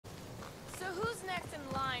who's next in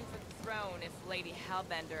line for the throne if Lady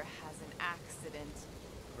Hellbender has an accident?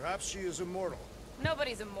 Perhaps she is immortal.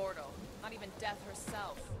 Nobody's immortal. Not even death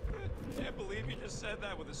herself. Can't believe you just said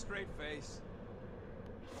that with a straight face.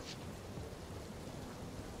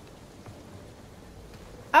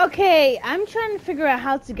 Okay, I'm trying to figure out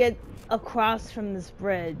how to get across from this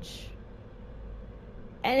bridge.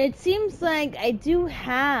 And it seems like I do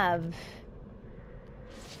have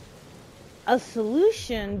a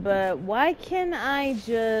solution, but why can't I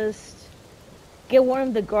just get one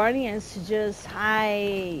of the Guardians to just not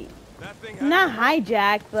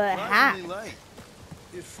hijack, but hack?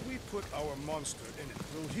 If we put our monster in it,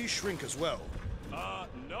 will he shrink as well?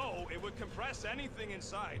 No, it would compress anything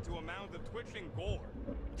inside to a mound of twitching gore.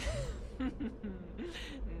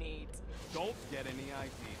 Neat. Don't get any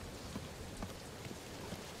ideas.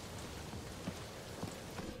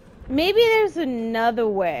 Maybe there's another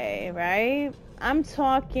way, right? I'm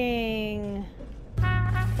talking...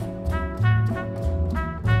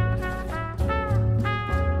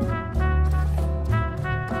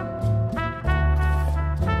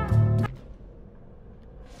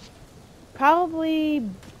 Probably...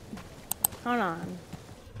 Hold on.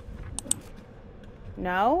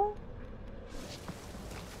 No?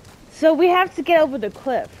 So we have to get over the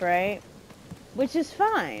cliff, right? Which is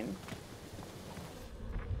fine.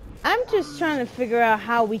 I'm just trying to figure out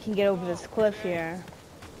how we can get over this cliff here.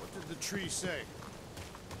 What did the tree say?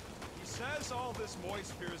 He says all this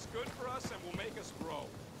moisture is good for us and will make us grow.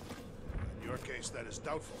 In your case, that is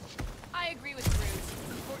doubtful. I agree with Bruce. It's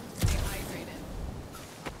important to stay hydrated.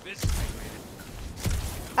 This hydrated.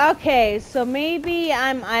 Okay, so maybe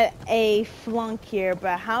I'm a flunk here,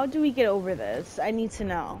 but how do we get over this? I need to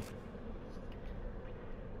know.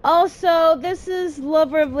 Also, this is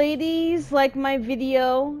Lover of Ladies. Like my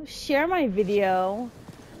video, share my video,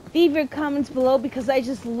 leave your comments below because I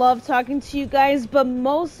just love talking to you guys. But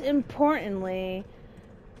most importantly,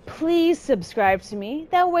 please subscribe to me.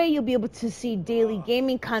 That way you'll be able to see daily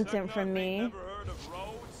gaming content from me.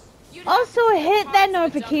 Also, hit that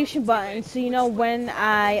notification button so you know when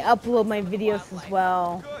I upload my videos as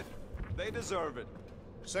well. Good. They deserve it.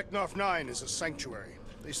 Seknarf 9 is a sanctuary.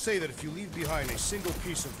 They say that if you leave behind a single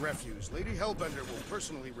piece of refuse, Lady Hellbender will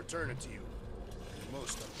personally return it to you in a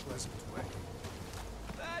most unpleasant way.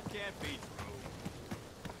 That can't be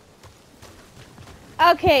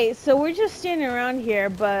true. Okay, so we're just standing around here,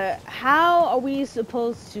 but how are we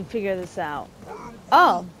supposed to figure this out?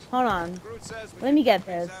 Oh, hold on. Let me get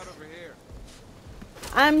this.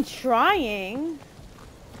 I'm trying.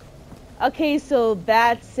 Okay, so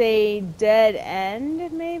that's a dead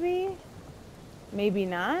end, maybe? Maybe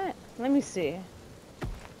not? Let me see.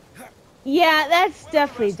 Yeah, that's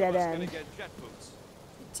definitely dead end. It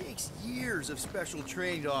takes years of special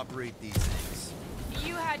training to operate these things.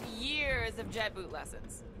 You had years of jet boot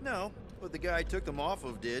lessons. No, but the guy I took them off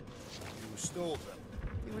of did. You stole them.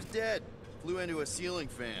 He was dead. Flew into a ceiling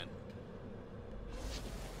fan.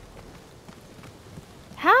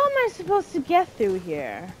 How am I supposed to get through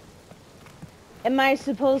here? Am I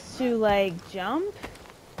supposed to, like, jump?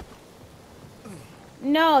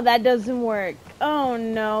 No, that doesn't work. Oh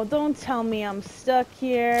no, don't tell me I'm stuck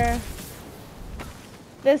here.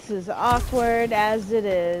 This is awkward as it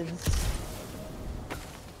is.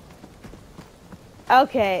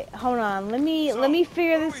 Okay, hold on. Let me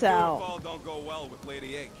figure this out. If all don't go well with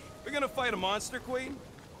Lady H? We're gonna fight a monster queen?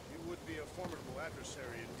 You would be a formidable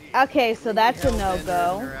adversary indeed. Okay, so that's a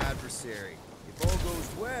no-go. Her adversary. If all goes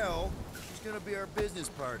well, she's gonna be our business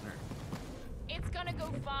partner. It's gonna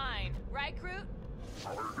go fine, right, Groot?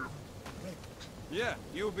 Yeah,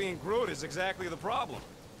 you being Groot is exactly the problem.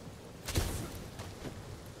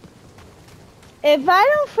 If I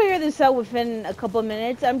don't figure this out within a couple of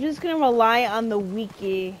minutes, I'm just gonna rely on the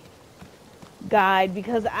wiki guide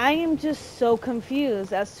because I am just so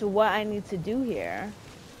confused as to what I need to do here.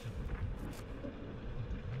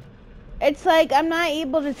 It's like I'm not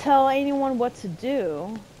able to tell anyone what to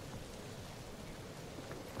do.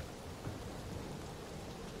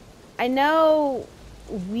 I know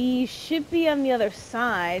we should be on the other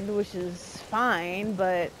side, which is fine,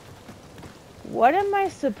 but what am I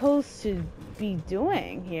supposed to be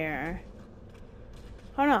doing here?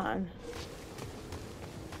 Hold on.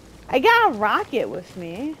 I got a rocket with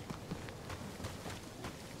me.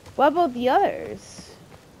 What about the others?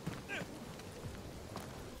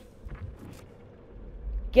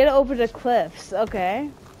 Get over the cliffs, okay.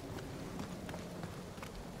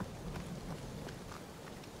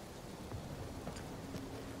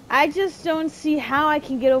 I just don't see how I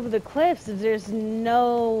can get over the cliffs if there's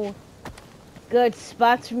no good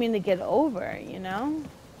spots for me to get over, you know?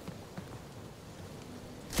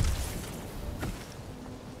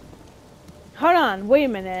 Hold on, wait a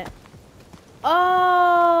minute.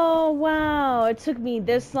 Oh, wow. It took me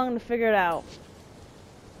this long to figure it out.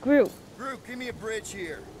 Groot. Groot, give me a bridge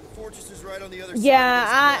here. The fortress is right on the other side. Yeah, of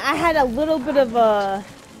this I had a little bit of a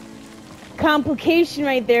complication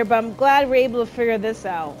right there, but I'm glad we're able to figure this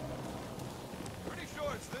out. Pretty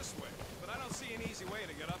sure it's this way, but I don't see an easy way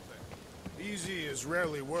to get up there. Easy is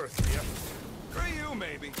rarely worth the effort. For you,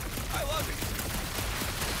 maybe. I love it.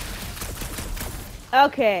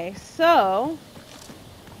 Okay, so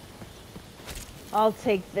I'll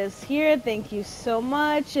take this here. Thank you so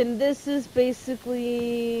much. And this is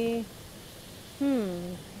basically...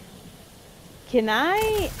 Can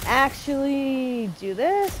I actually do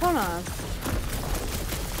this? Hold on.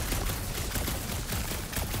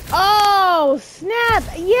 Oh, snap!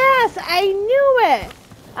 Yes, I knew it!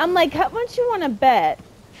 I'm like, how much you want to bet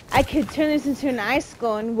I could turn this into an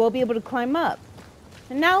icicle and we'll be able to climb up?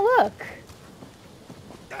 And now look.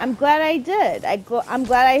 I'm glad I did. I'm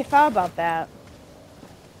glad I thought about that.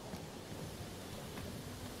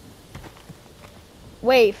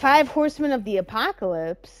 Wait, 5 horsemen of the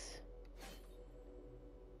apocalypse?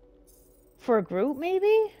 For a group,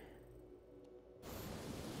 maybe?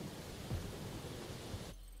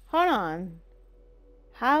 Hold on.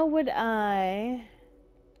 How would I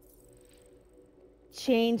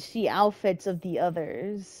change the outfits of the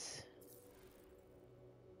others?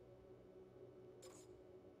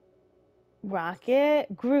 Rocket?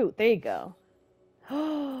 Groot, there you go.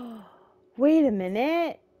 Wait a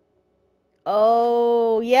minute.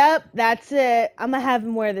 Oh, yep, that's it. I'm gonna have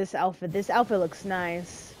him wear this outfit. This outfit looks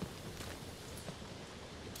nice.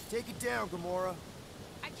 Take it down, Gamora.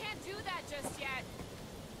 I can't do that just yet.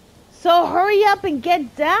 So hurry up and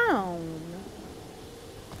get down.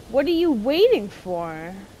 What are you waiting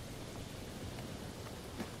for?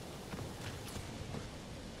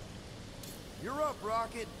 You're up,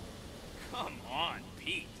 Rocket. Come on,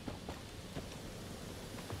 Pete.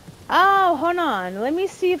 Oh, hold on. Let me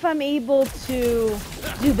see if I'm able to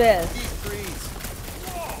do this. Deep freeze.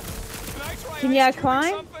 Whoa! Can I try Can you ice cubing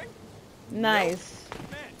climb? something? Nice.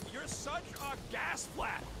 Man, you're such a gas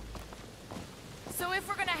flat. So if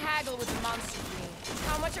we're gonna haggle with the monster queen,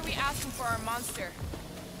 how much are we asking for our monster?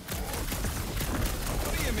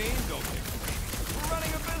 What do you mean, don't get greedy? We're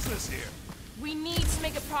running a business here. We need to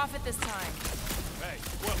make a profit this time. Hey,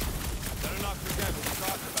 whoa. Better not forget what we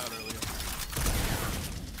talked about earlier.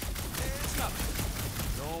 It's nothing.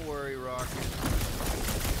 Don't worry, Rocket.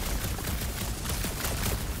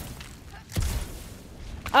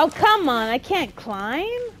 Oh, come on. I can't climb?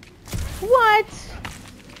 What?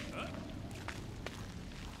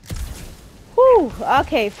 Whew.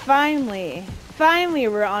 Okay, finally. Finally,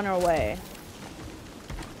 we're on our way.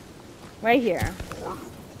 Right here.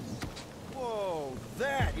 Whoa,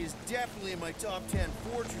 that is definitely in my top 10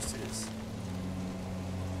 fortresses.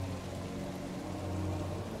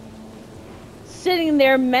 Sitting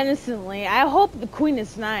there menacingly. I hope the queen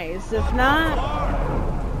is nice. If not...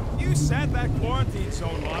 You said that quarantine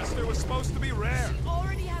zone monster was supposed to be rare. She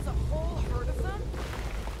already has a whole herd of them?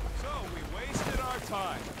 So we wasted our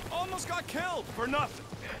time. Almost got killed for nothing.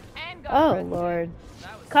 And got Oh, rid- Lord.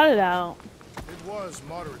 That was Cut it out. It was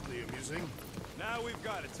moderately amusing. Now we've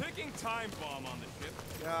got a ticking time bomb on the ship.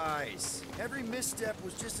 Guys, every misstep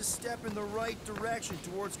was just a step in the right direction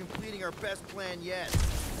towards completing our best plan yet.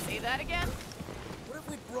 Say that again? What if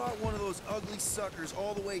we brought one of those ugly suckers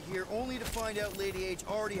all the way here only to find out Lady H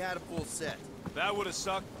already had a full set? That would have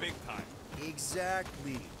sucked big time.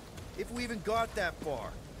 Exactly. If we even got that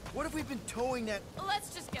far. What if we've been towing that...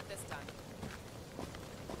 Let's just get this done.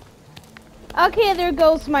 Okay, there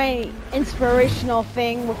goes my inspirational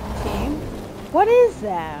thing with the team. What is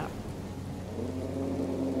that?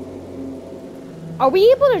 Are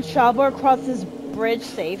we able to travel across this bridge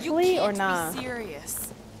safely or not? Be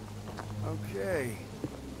serious. Okay.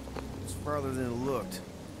 It's farther than it looked.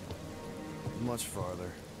 Much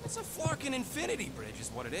farther. It's a flarkin' infinity bridge is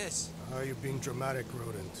what it is. You're being dramatic,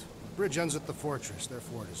 Rodent. The bridge ends at the fortress,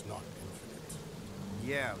 therefore it is not infinite.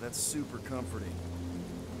 Yeah, that's super comforting.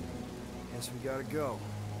 Guess we gotta go.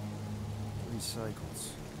 3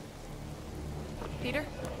 cycles. Peter?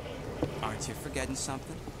 Aren't you forgetting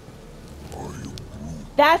something?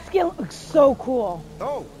 That skin looks so cool.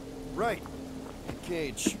 Oh, right. The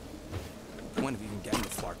cage. When have you been getting the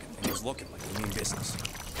flarkin' thing was looking like you mean business?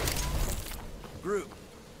 Groot,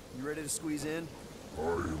 you ready to squeeze in?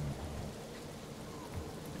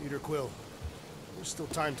 Peter Quill, there's still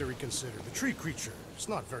time to reconsider. The tree creature is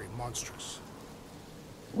not very monstrous.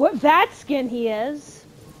 What that skin he is.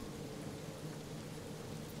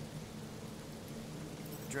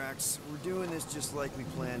 Drax. We're doing this just like we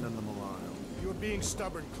planned on the Milano. You're being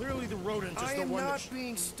stubborn. Clearly the rodent is I the am one not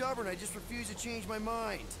being stubborn. I just refuse to change my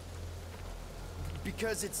mind.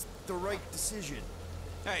 Because it's the right decision.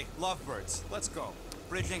 Hey, lovebirds, let's go.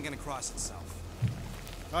 Bridge ain't gonna cross itself.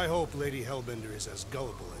 I hope Lady Hellbender is as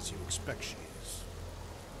gullible as you expect she is.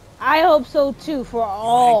 I hope so too, for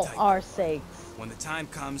all tight. our sakes. When the time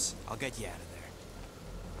comes, I'll get you out of there.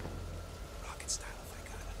 Rocket style if I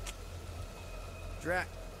got it. Drax.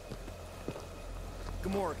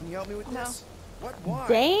 Gamora, can you help me with this? What? Why?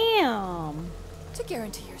 Damn. To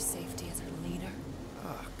guarantee your safety as our leader.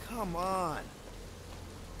 Ah, come on.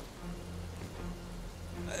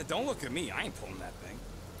 Don't look at me, I ain't pulling that thing.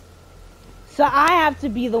 So I have to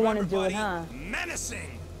be the one to Remember, do it, huh? buddy,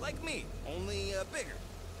 menacing, like me, only bigger.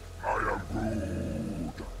 I am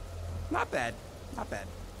Groot. Not bad, not bad.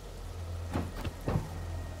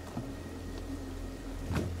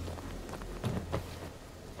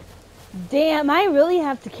 Damn, I really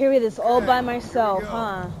have to carry this all by Okay, myself, here we go.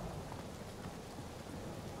 huh?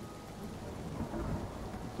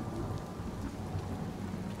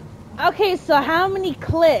 Okay, so how many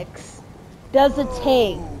clicks does it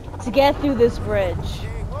take to get through this bridge?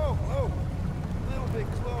 Hey, whoa, whoa. A little bit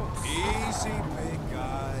close. Easy, big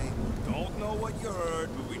guy. Don't know what you heard,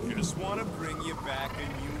 but we just want to bring you back a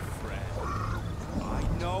new friend. I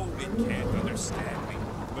know it can't understand me,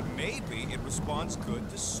 but maybe it responds good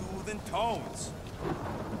to soothing tones.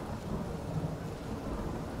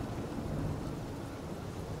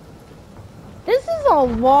 This is a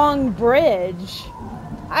long bridge.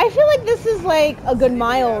 I feel like this is like a good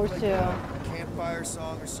mile or Like two. a campfire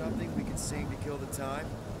song or something we can sing to kill the time.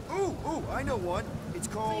 Ooh, I know one. It's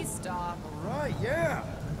called... Please stop. Right, yeah.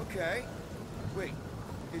 Okay. Wait,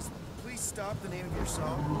 is Please Stop the name of your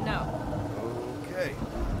song? No. Okay.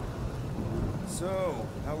 So,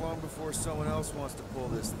 how long before someone else wants to pull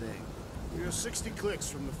this thing? We are 60 clicks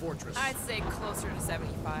from the fortress. I'd say closer to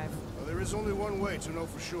 75. Well, there is only one way to know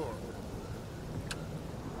for sure.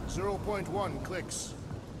 0.1 clicks.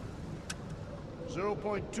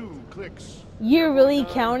 0.2 clicks. You're really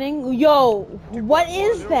counting? Yo, what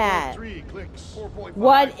is that? 0.3 clicks. 4.5.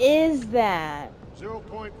 What is that?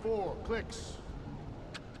 0.4 clicks.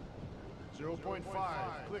 0.5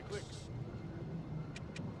 clicks.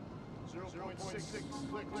 0.6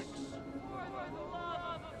 clicks.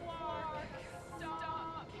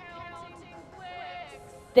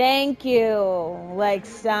 Thank you. Like,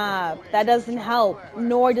 stop. That doesn't help,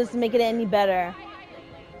 nor does it make it any better.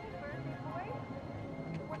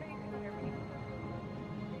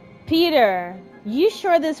 Peter, you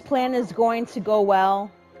sure this plan is going to go well?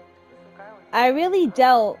 I really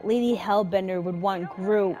doubt Lady Hellbender would want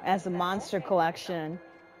Groot as a monster collection.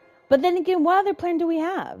 But then again, what other plan do we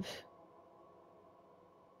have?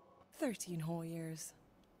 13 whole years.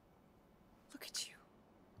 Look at you.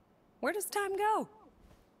 Where does time go?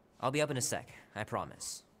 I'll be up in a sec, I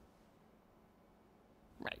promise.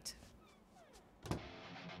 Right.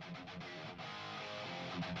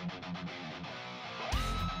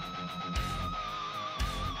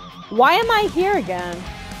 Why am I here again?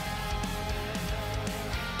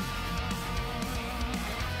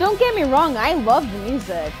 Don't get me wrong, I love the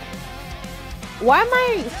music. Why am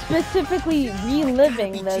I specifically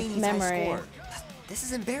reliving this memory? This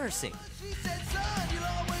is embarrassing.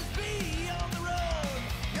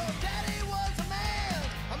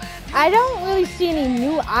 I don't really see any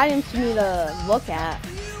new items for me to look at.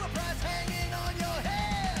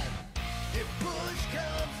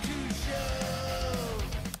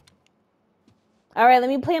 Alright, let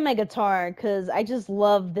me play my guitar, because I just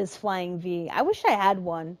love this flying V. I wish I had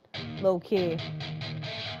one, low-key.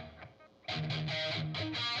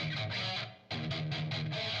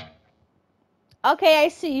 Okay, I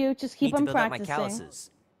see you. Just keep on practicing. My calluses.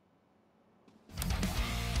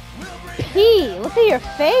 P, look at your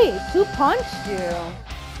face. Who punched you?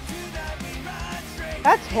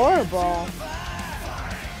 That's horrible.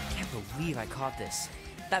 I can't believe I caught this.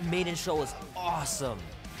 That maiden show was awesome.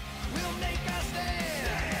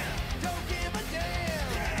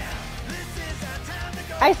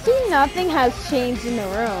 I see nothing has changed in the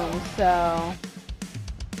room, so...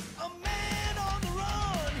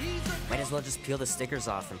 Might as well just peel the stickers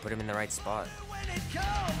off and put them in the right spot.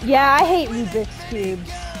 Yeah, I hate Rubik's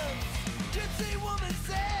Cubes.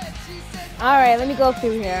 Alright, let me go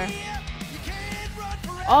through here.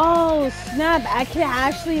 Oh, snap. I can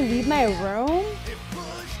actually leave my room?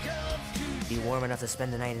 Be warm enough to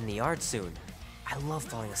spend the night in the yard soon. I love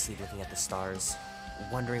falling asleep looking at the stars,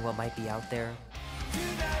 wondering what might be out there.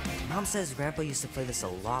 Mom says Grandpa used to play this a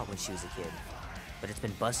lot when she was a kid, but it's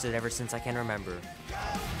been busted ever since I can remember.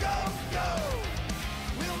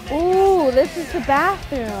 Ooh, this is the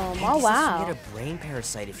bathroom. Maybe Oh, you wow. get a brain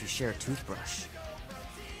parasite if you share a toothbrush.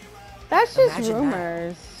 That's just Imagine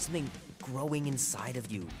rumors. that. Something growing inside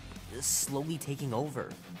of you, slowly taking over.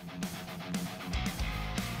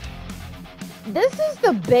 This is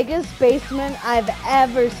the biggest basement I've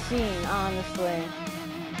ever seen, honestly.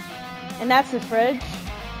 And that's the fridge.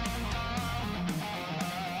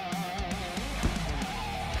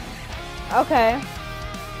 Okay.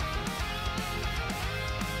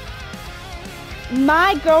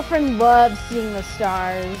 My girlfriend loves seeing the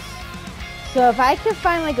stars. So if I could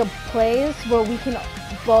find like a place where we can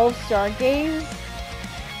both stargaze,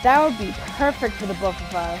 that would be perfect for the both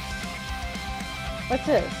of us. What's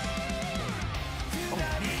this?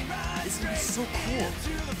 This is gonna be so cool.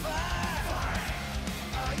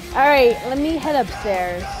 Alright, let me head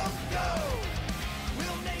upstairs.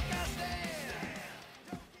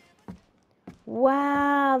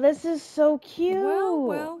 Wow, this is so cute. Well,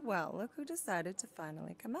 well, well, look who decided to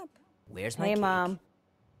finally come up. Where's my Hey, cake? Mom.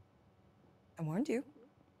 I warned you.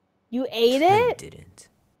 You ate I it? didn't.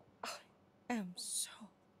 I am so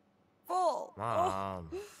full. Mom.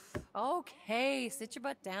 Okay, sit your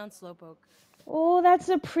butt down, Slowpoke. Oh, that's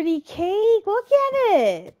a pretty cake. Look at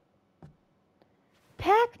it.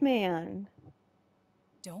 Pac-Man.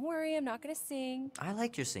 Don't worry, I'm not gonna sing. I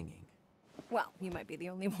liked your singing. Well, you might be the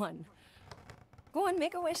only one. Go on,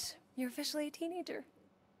 make a wish. You're officially a teenager.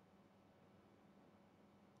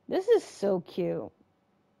 This is so cute.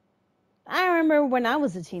 I remember when I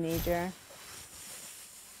was a teenager.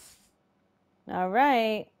 All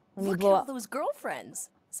right. Let me Look at blow all up. those girlfriends.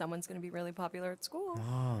 Someone's gonna be really popular at school.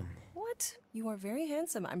 Mom. What? You are very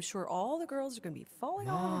handsome. I'm sure all the girls are gonna be falling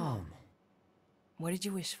all over you. Mom. What did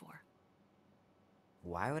you wish for?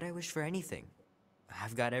 Why would I wish for anything?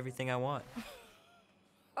 I've got everything I want.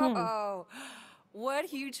 Oh, what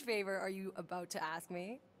huge favor are you about to ask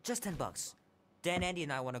me? Just $10. Dan, Andy,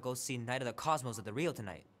 and I want to go see Night of the Cosmos at the Rio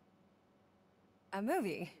tonight. A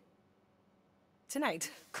movie.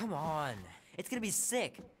 Tonight. Come on. It's gonna be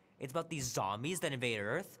sick. It's about these zombies that invade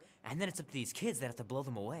Earth, and then it's up to these kids that have to blow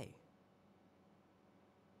them away.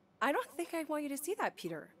 I don't think I want you to see that,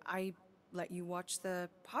 Peter. I let you watch the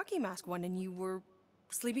hockey mask one and you were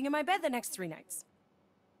sleeping in my bed the next 3 nights.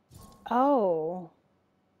 Oh.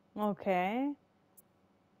 Okay.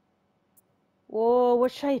 Whoa,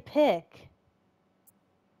 what should I pick?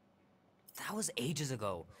 That was ages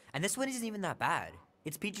ago, and this one isn't even that bad.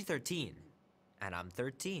 It's PG-13, and I'm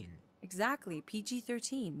 13. Exactly.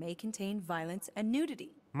 PG-13 may contain violence and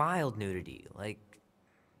nudity. Mild nudity, like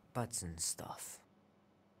butts and stuff.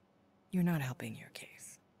 You're not helping your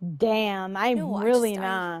case. Damn, I'm No, really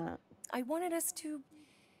not. I wanted us to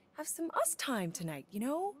have some us time tonight, you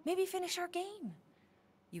know? Maybe finish our game.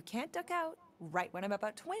 You can't duck out right when I'm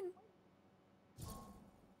about to win.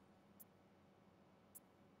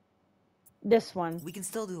 This one. We can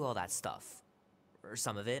still do all that stuff. Or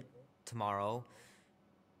some of it. Tomorrow.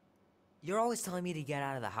 You're always telling me to get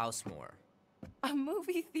out of the house more. A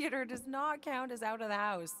movie theater does not count as out of the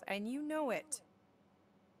house, and you know it.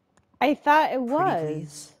 I thought it Pretty was.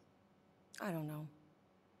 please? I don't know.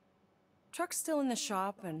 Truck's still in the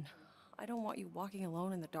shop, and I don't want you walking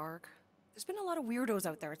alone in the dark. There's been a lot of weirdos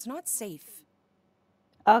out there. It's not safe.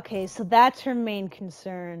 Okay, so that's her main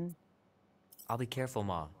concern. I'll be careful,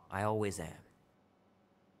 Ma. I always am.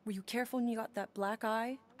 Were you careful when you got that black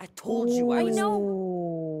eye? I told you I was...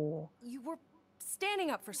 know. You were standing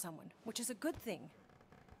up for someone, which is a good thing.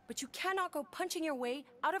 But you cannot go punching your way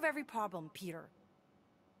out of every problem, Peter.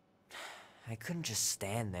 I couldn't just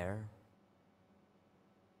stand there.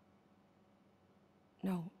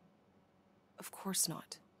 No, of course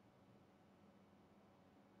not.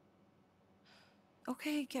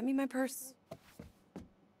 Okay, get me my purse.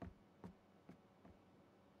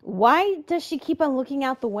 Why does she keep on looking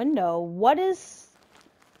out the window? What is...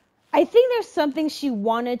 I think there's something she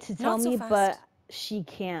wanted to tell Not so me, fast. but she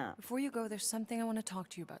can't. Before you go, there's something I want to talk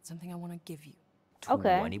to you about, something I want to give you. Okay.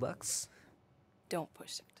 $20? Don't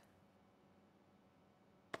push it.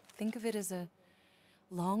 Think of it as a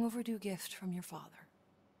long overdue gift from your father.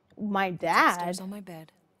 My It's dad? upstairs on my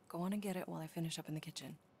bed. Go on and get it while I finish up in the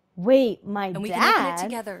kitchen. Wait, my And we dad? can open it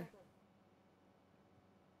together.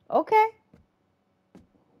 Okay.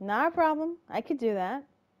 Not a problem. I could do that.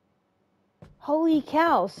 Holy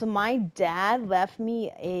cow, so my dad left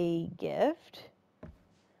me a gift?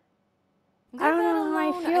 I don't know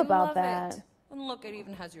how I feel about that. And look, it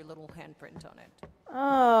even has your little handprint on it.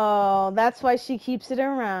 Oh, that's why she keeps it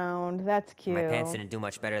around. That's cute. My pants didn't do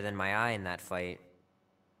much better than my eye in that fight.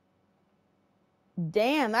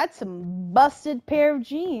 Damn, that's a busted pair of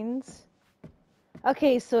jeans.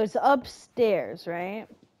 Okay, so it's upstairs, right?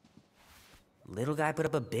 Little guy put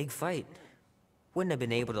up a big fight. Wouldn't have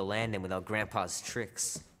been able to land him without Grandpa's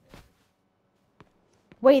tricks.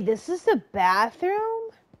 Wait, this is the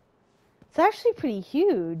bathroom? It's actually pretty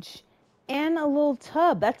huge. And a little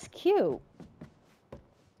tub. That's cute.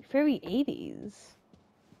 Very 80s.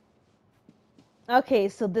 Okay,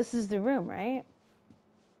 so this is the room, right?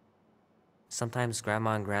 Sometimes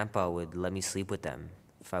Grandma and Grandpa would let me sleep with them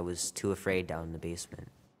if I was too afraid down in the basement.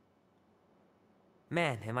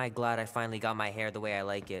 Man, am I glad I finally got my hair the way I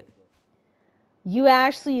like it. You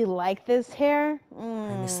actually like this hair?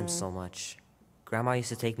 I miss them so much. Grandma used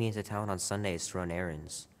to take me into town on Sundays to run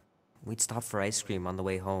errands. We'd stop for ice cream on the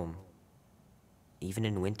way home. Even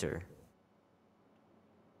in winter.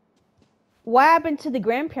 What happened to the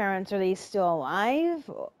grandparents? Are they still alive?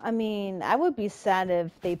 I mean, I would be sad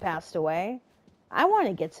if they passed away. I want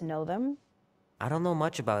to get to know them. I don't know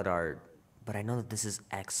much about art, but I know that this is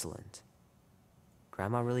excellent.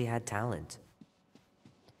 Grandma really had talent.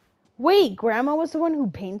 Wait, Grandma was the one who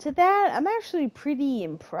painted that? I'm actually pretty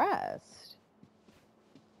impressed.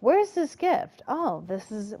 Where's this gift? Oh,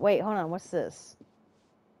 this is... Wait, hold on. What's this?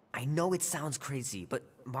 I know it sounds crazy, but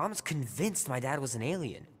Mom's convinced my dad was an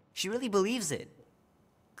alien. She really believes it.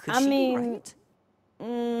 Could she be right?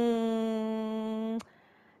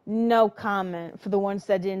 No comment for the ones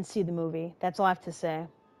that didn't see the movie. That's all I have to say.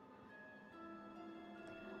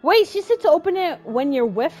 Wait, she said to open it when you're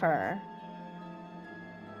with her.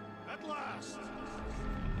 At last!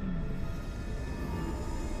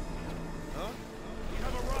 Huh? We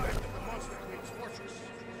have arrived at the Monster Queen's fortress.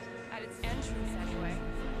 At its entrance, anyway.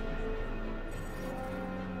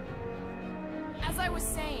 As I was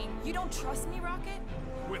saying, you don't trust me, Rocket?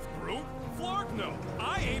 With Groot? Flark, no.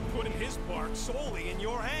 I ain't putting his bark solely in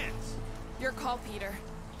your hands. Your call, Peter.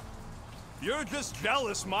 You're just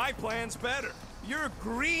jealous my plan's better. You're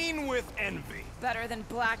green with envy. Better than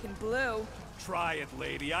black and blue. Try it,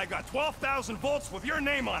 lady. I got 12,000 volts with your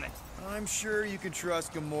name on it. I'm sure you can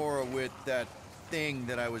trust Gamora with that thing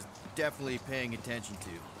that I was definitely paying attention to.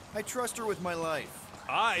 I trust her with my life.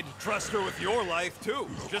 I'd trust her with your life, too.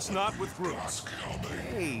 Just not with Groot's.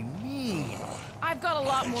 Hey, mean. I've got a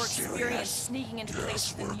lot more experience sneaking into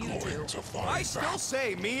places than you do. I still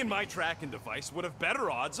say me and my tracking device would have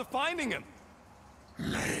better odds of finding him.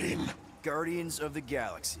 Name? Guardians of the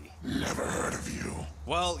Galaxy. Never heard of you.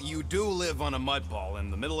 Well, you do live on a mud ball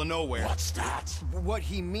in the middle of nowhere. What's that? What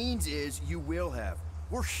he means is you will have.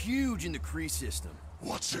 We're huge in the Kree system.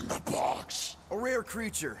 What's in the box? A rare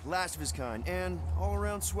creature, last of his kind, and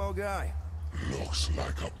all-around swell guy. Looks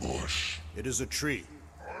like a bush. It is a tree.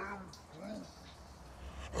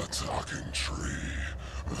 A talking tree.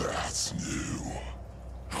 That's new.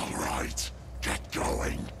 All right, get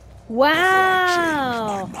going. Wow! Before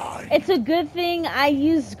I change my mind. It's a good thing I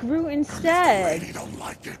used Groot And if the instead. lady don't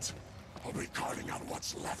like it, I'll be carting out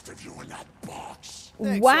what's left of you in that box.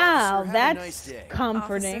 Thanks, Wow, officer. Have a that's nice day.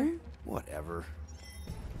 comforting. Whatever.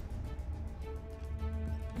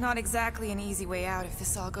 Not exactly an easy way out if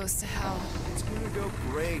this all goes to hell. It's gonna go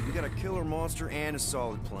great. We got a killer monster and a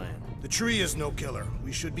solid plan. The tree is no killer.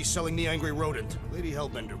 We should be selling the angry rodent. Lady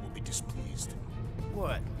Hellbender will be displeased.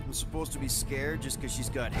 What? I'm supposed to be scared just because she's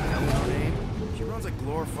got hell in her name? She runs a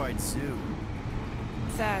glorified zoo.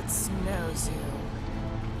 That's no zoo.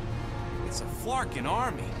 It's a Flarkin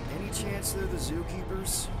army. Any chance they're the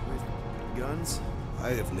zookeepers? With guns? I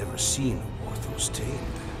have never seen a Warthos tamed.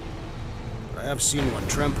 I have seen one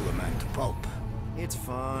trample a man to pulp. It's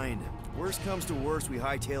fine. Worst comes to worst, we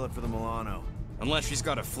hightail it for the Milano. Unless she's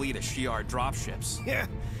got a fleet of Shi'ar dropships. Yeah,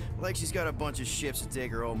 like she's got a bunch of ships to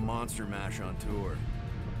take her own monster mash on tour.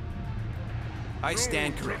 I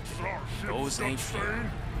stand corrected. Those ain't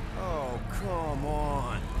fair. Oh, come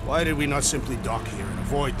on. Why did we not simply dock here and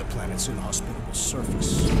avoid the planet's inhospitable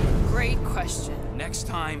surface? Great question. Next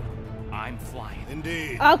time, I'm flying.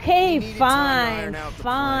 Indeed. Okay, We needed time to iron fine, out the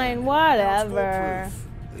fine, plan. Now it's whatever. foolproof.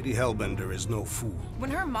 Lady Hellbender is no fool. When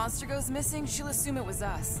her monster goes missing, she'll assume it was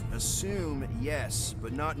us. Assume yes,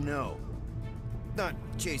 but not no. Not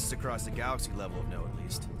chases across the galaxy level of no, at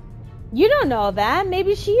least. You don't know that.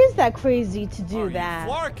 Maybe she is that crazy to do Are that.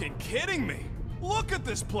 you Flarkin kidding me? Look at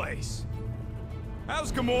this place.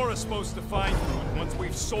 How's Gamora supposed to find Groot once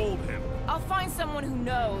we've sold him? I'll find someone who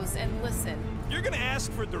knows and listen. You're gonna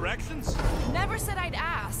ask for directions? Never said I'd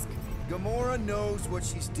ask. Gamora knows what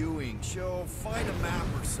she's doing. She'll find a map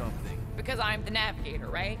or something. Because I'm the navigator,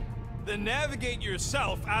 right? Then navigate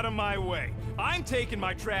yourself out of my way. I'm taking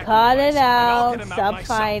my tracking Cut device, it and I'll out. get him out Stop myself.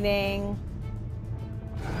 fighting.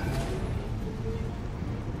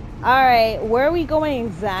 Alright, where are we going The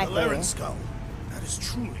exactly? Laren skull. That is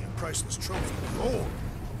truly a priceless trophy. Gold.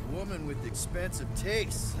 woman with expensive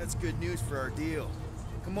tastes. That's good news for our deal.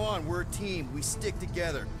 Come on, we're a team. We stick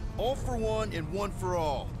together. All for one and one for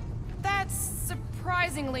all. That's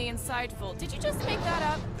surprisingly insightful. Did you just make that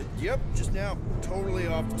up? Yep, just now. Totally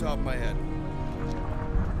off the top of my head.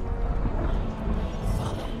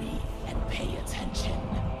 Follow me and pay attention.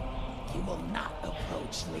 You will not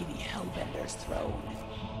approach Lady Hellbender's throne.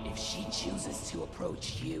 If she chooses to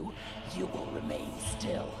approach you, you will remain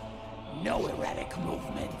still. No erratic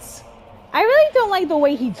movements. I really don't like the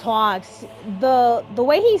way he talks. The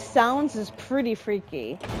way he sounds is pretty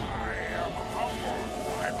freaky. I am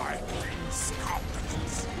humbled by my queen's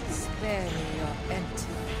competence. Spare me your empty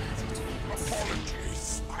attitude.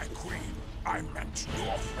 Apologies, my queen. I meant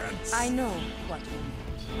no offense. I know what you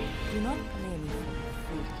mean. Do not blame me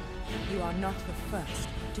for my freedom. You are not the first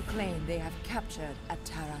to claim they have captured a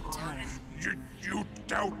Tara. You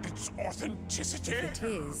doubt its authenticity? If it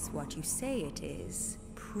is what you say it is,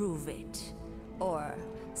 prove it. Or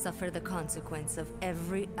suffer the consequence of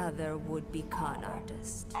every other would-be con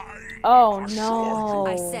artist. Oh no.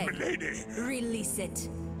 I said, release it.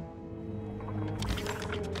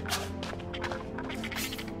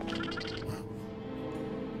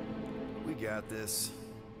 We got this.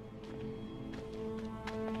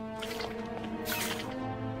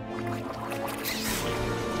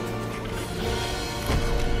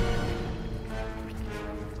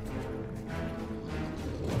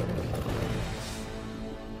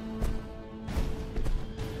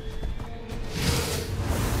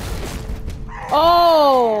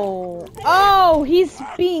 Oh, he's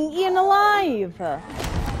being eaten alive.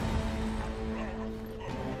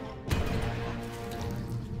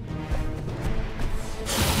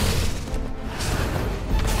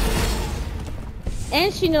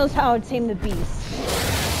 And she knows how to tame the beast.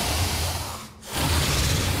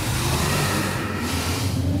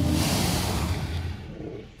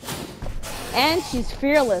 And she's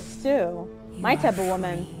fearless too. My type of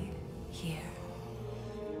woman. Here.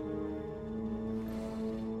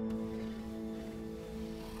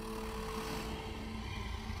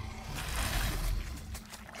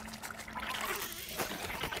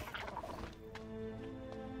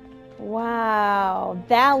 Wow,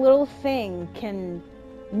 that little thing can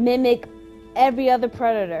mimic every other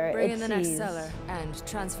predator. Bring in the next seller and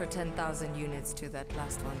transfer 10,000 units to that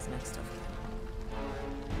last one's next of kin.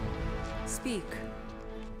 Speak.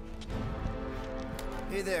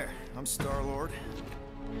 Hey there, I'm Star-Lord.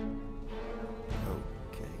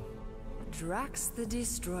 Okay. Drax the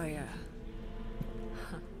Destroyer.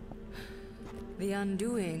 The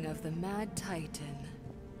undoing of the Mad Titan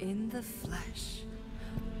in the flesh.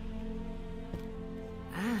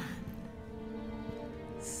 And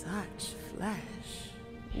such flesh.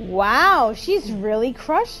 Wow, she's really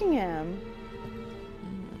crushing him.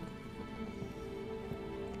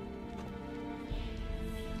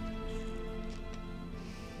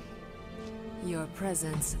 Your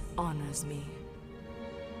presence honors me.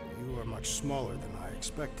 You are much smaller than I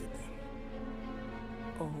expected.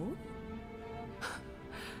 Oh?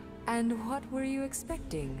 And what were you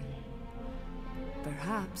expecting?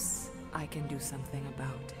 Perhaps I can do something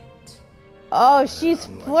about it. Oh, she's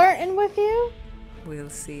flirting with you? We'll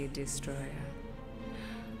see, Destroyer.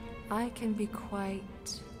 I can be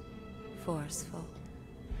quite forceful.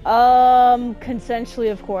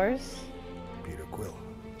 Consensually, of course. Peter Quill.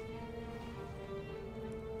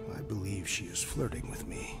 I believe she is flirting with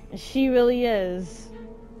me. She really is.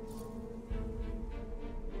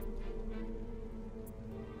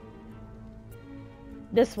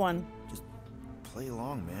 This one. Just play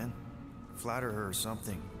along, man. Flatter her or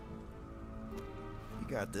something. You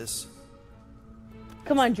got this.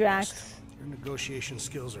 Come on, Drax. Your negotiation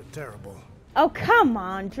skills are terrible. Oh, come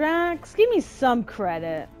on, Drax. Give me some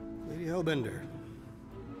credit. Lady Hellbender,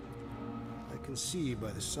 I can see by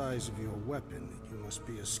the size of your weapon that you must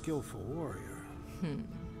be a skillful warrior.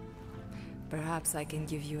 Perhaps I can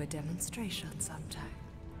give you a demonstration sometime.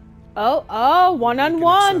 Oh,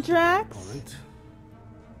 one-on-one, Drax.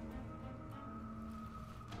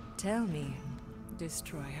 Tell me,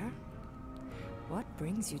 Destroyer, what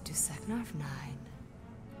brings you to Seknarf 9?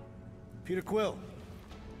 Peter Quill,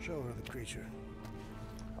 show her the creature.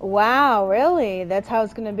 Wow, really? That's how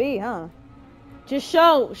it's gonna be, huh? Just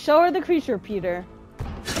show her the creature, Peter.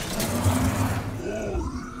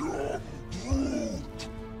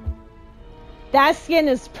 That skin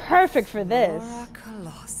is perfect for this.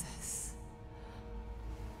 Colossus.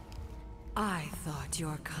 I thought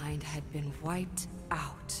your kind had been wiped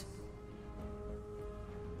out.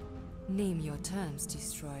 Name your terms,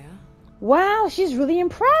 Destroyer. Wow, she's really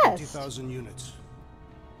impressed. 20,000 units.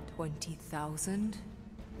 20,000?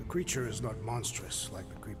 The creature is not monstrous like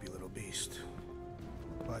the creepy little beast,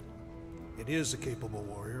 but it is a capable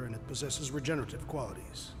warrior and it possesses regenerative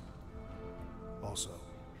qualities. Also,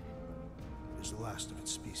 it is the last of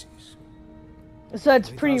its species. So it's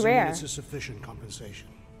pretty 20,000 rare. units is sufficient compensation.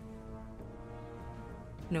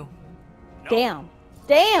 No. Damn.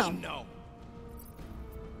 Damn. No.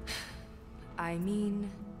 I mean,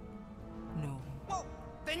 no. Well,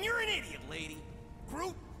 then you're an idiot, lady.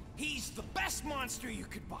 Groot, he's the best monster you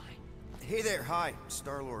could buy. Hey there, hi,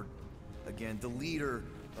 Star-Lord. Again, the leader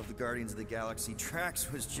of the Guardians of the Galaxy.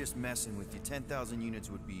 Trax was just messing with you. 10,000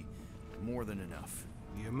 units would be more than enough.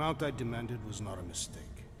 The amount I demanded was not a mistake.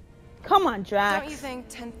 Come on, Drax. Don't you think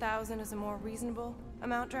 10,000 is a more reasonable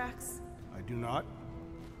amount, Drax? I do not.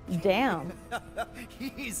 Damn.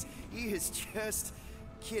 He is just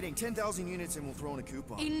kidding. 10,000 units and we'll throw in a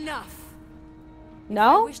coupon. Enough! If I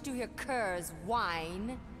No? wish to hear curs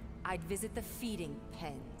whine, I'd visit the feeding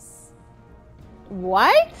pens.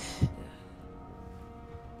 What?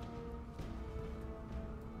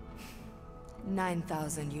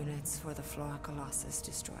 $9,000 units for the Flora Colossus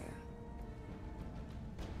destroyer.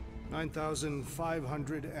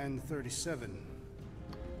 9,537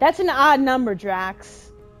 That's an odd number,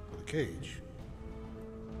 Drax. for the cage.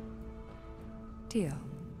 Deal.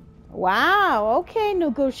 Wow, okay,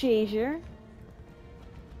 negotiator.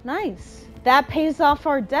 Nice. That pays off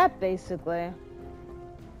our debt, basically.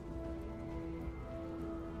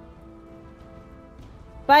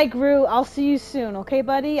 Bye, Groot. I'll see you soon, okay,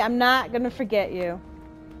 buddy? I'm not gonna forget you.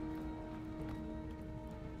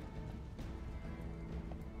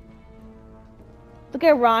 Look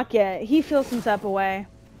at Rocket. He feels some type of way.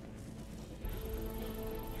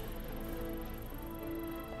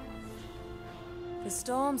 The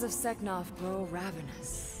storms of Seknov grow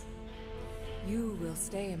ravenous. You will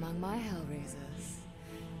stay among my Hellraisers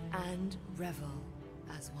and revel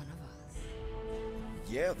as one of us.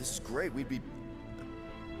 Yeah, this is great. We'd be...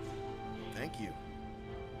 Thank you.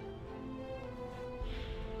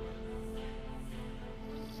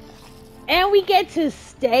 And we get to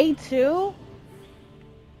stay, too?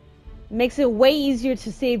 Makes it way easier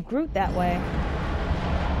to save Groot that way.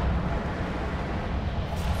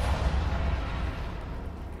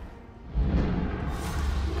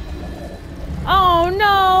 Oh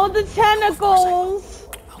no, the tentacles!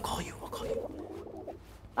 I'll call you.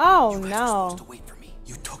 Oh You guys were no. supposed to wait for me.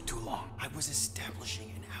 You took too long. I was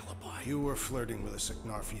establishing an alibi. You were flirting with a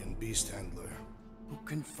Seknarfian beast handler. Who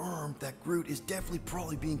confirmed that Groot is definitely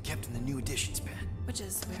probably being kept in the new editions pen. Which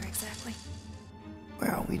is where exactly?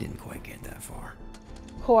 Well, we didn't quite get that far.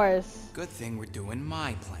 Of course. Good thing we're doing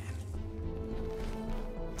my plan.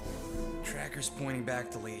 Tracker's pointing back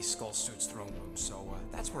to Lady Skullsuit's throne room, so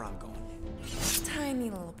that's where I'm going. Tiny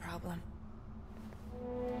little problem.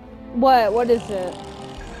 What is it?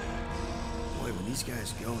 Boy, when these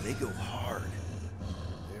guys go, they go hard.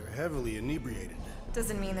 They're heavily inebriated.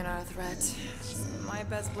 Doesn't mean they're not a threat. My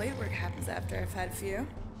best blade work happens after I've had a few.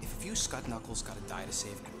 If a few Scud Knuckles gotta die to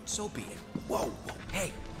save Groot, so be it. Whoa,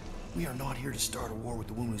 hey! We are not here to start a war with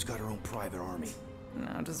the woman who's got her own private army.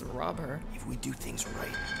 No, just rob her. If we do things right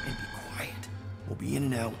and be quiet, we'll be in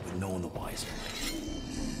and out with no one the wiser.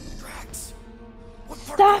 Drax, what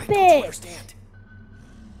part Stop of it don't you it! understand?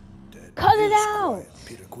 Dead. Cut it Is out! quiet,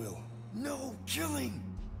 Peter Quill. No killing!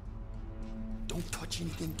 Don't touch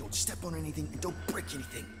anything, don't step on anything, and don't break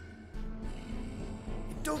anything.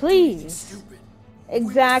 And don't do anything Please. stupid. If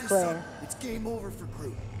we mess this Exactly. up, it's game over for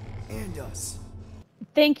Groot. And us.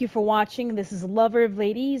 Thank you for watching. This is Lover of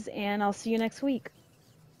Ladies, and I'll see you next week.